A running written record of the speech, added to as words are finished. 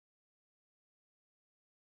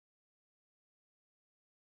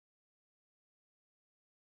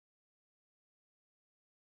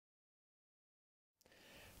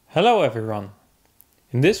Hello everyone!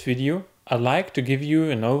 In this video I'd like to give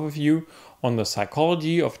you an overview on the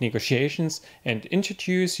psychology of negotiations and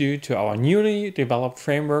introduce you to our newly developed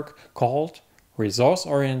framework called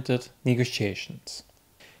resource-oriented negotiations.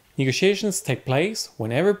 Negotiations take place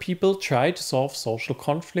whenever people try to solve social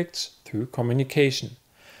conflicts through communication.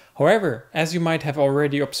 However, as you might have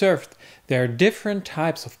already observed, there are different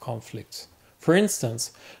types of conflicts. For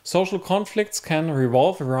instance, social conflicts can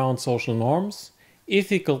revolve around social norms,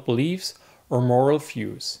 ethical beliefs, or moral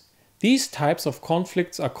views. These types of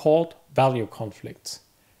conflicts are called value conflicts.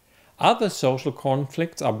 Other social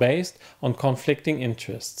conflicts are based on conflicting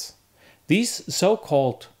interests. These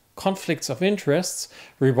so-called conflicts of interests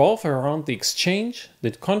revolve around the exchange,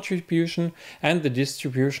 the contribution, and the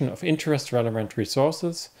distribution of interest-relevant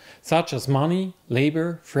resources, such as money,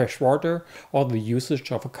 labor, fresh water, or the usage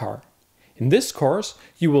of a car. In this course,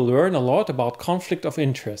 you will learn a lot about conflict of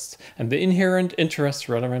interests and the inherent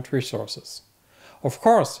interest-relevant resources. Of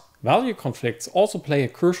course, value conflicts also play a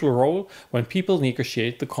crucial role when people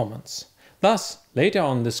negotiate the commons. Thus, later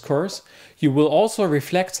on in this course, you will also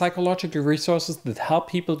reflect psychological resources that help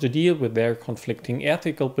people to deal with their conflicting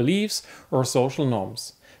ethical beliefs or social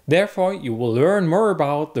norms. Therefore, you will learn more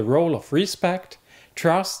about the role of respect,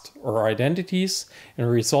 trust, or identities in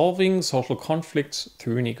resolving social conflicts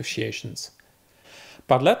through negotiations.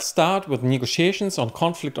 But let's start with negotiations on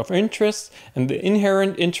conflict of interest and the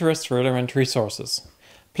inherent interest-relevant resources.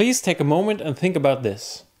 Please take a moment and think about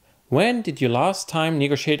this. When did you last time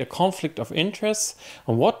negotiate a conflict of interest,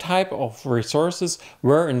 and what type of resources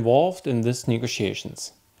were involved in these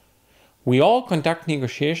negotiations? We all conduct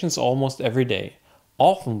negotiations almost every day,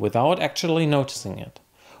 often without actually noticing it.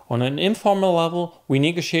 On an informal level, we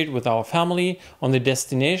negotiate with our family on the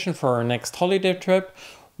destination for our next holiday trip,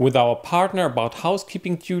 with our partner about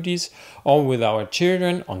housekeeping duties, or with our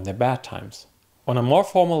children on their bad times. On a more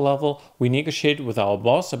formal level, we negotiate with our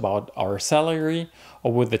boss about our salary,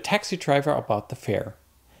 or with the taxi driver about the fare.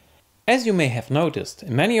 As you may have noticed,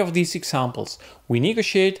 in many of these examples, we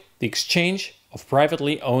negotiate the exchange of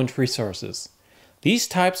privately owned resources. These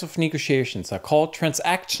types of negotiations are called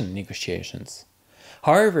transaction negotiations.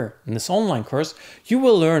 However, in this online course, you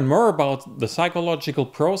will learn more about the psychological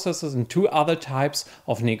processes in two other types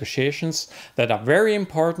of negotiations that are very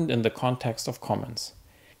important in the context of commons.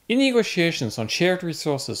 In negotiations on shared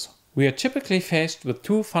resources, we are typically faced with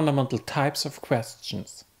two fundamental types of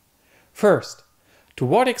questions. First, to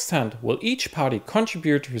what extent will each party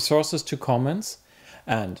contribute resources to commons?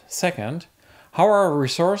 And second, how are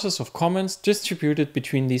resources of commons distributed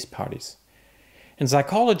between these parties? In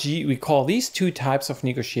psychology, we call these two types of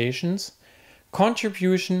negotiations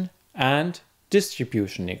contribution and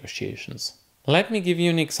distribution negotiations. Let me give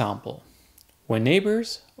you an example. When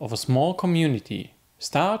neighbors of a small community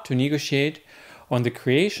start to negotiate on the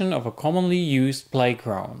creation of a commonly used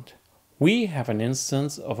playground, we have an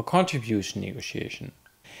instance of a contribution negotiation.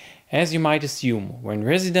 As you might assume, when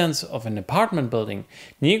residents of an apartment building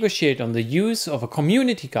negotiate on the use of a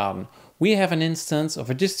community garden, we have an instance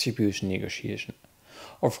of a distribution negotiation.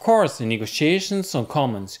 Of course, in negotiations on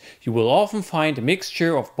commons, you will often find a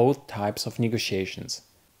mixture of both types of negotiations.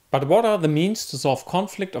 But what are the means to solve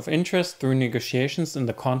conflict of interest through negotiations in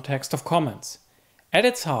the context of commons? At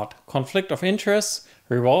its heart, conflict of interests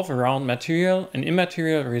revolve around material and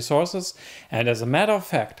immaterial resources, and as a matter of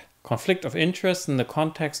fact, conflict of interest in the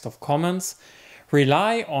context of commons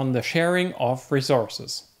rely on the sharing of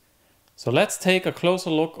resources. So let's take a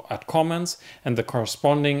closer look at commons and the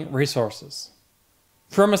corresponding resources.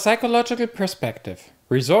 From a psychological perspective,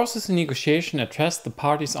 resources in negotiation address the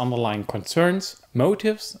parties' underlying concerns,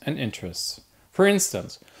 motives, and interests. For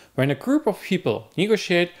instance, when a group of people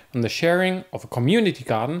negotiate on the sharing of a community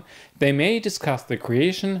garden, they may discuss the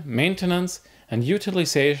creation, maintenance, and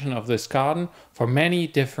utilization of this garden for many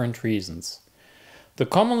different reasons. The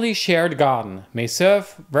commonly shared garden may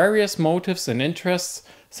serve various motives and interests,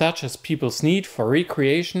 such as people's need for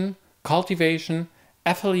recreation, cultivation,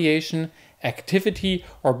 affiliation, activity,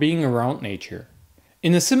 or being around nature.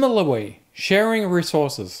 In a similar way, sharing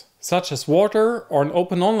resources, such as water or an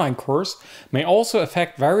open online course, may also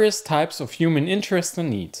affect various types of human interests and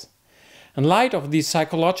needs. In light of this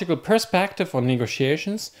psychological perspective on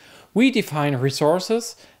negotiations, we define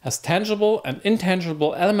resources as tangible and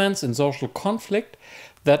intangible elements in social conflict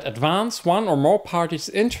that advance one or more parties'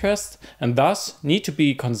 interests and thus need to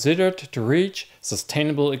be considered to reach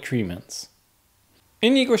sustainable agreements.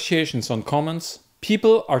 In negotiations on commons,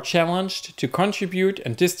 people are challenged to contribute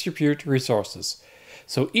and distribute resources,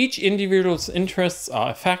 so each individual's interests are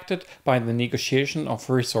affected by the negotiation of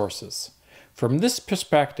resources. From this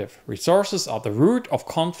perspective, resources are the root of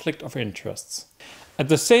conflict of interests. At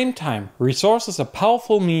the same time, resources are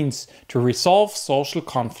powerful means to resolve social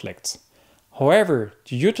conflicts. However,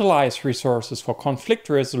 to utilize resources for conflict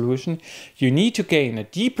resolution, you need to gain a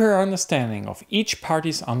deeper understanding of each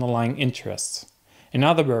party's underlying interests. In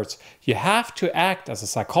other words, you have to act as a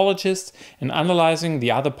psychologist in analyzing the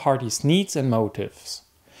other party's needs and motives.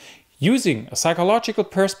 Using a psychological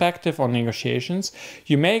perspective on negotiations,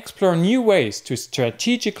 you may explore new ways to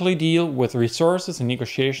strategically deal with resources and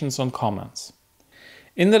negotiations on commons.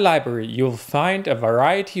 In the library, you will find a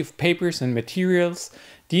variety of papers and materials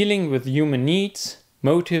dealing with human needs,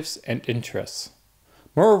 motives, and interests.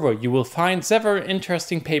 Moreover, you will find several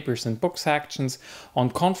interesting papers and book sections on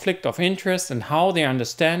conflict of interest and how the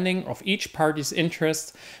understanding of each party's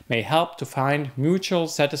interests may help to find mutual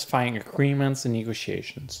satisfying agreements in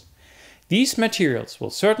negotiations. These materials will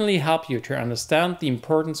certainly help you to understand the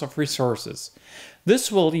importance of resources. This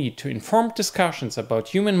will lead to informed discussions about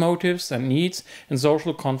human motives and needs in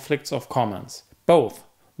social conflicts of commons, both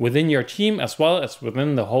within your team as well as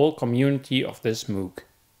within the whole community of this MOOC.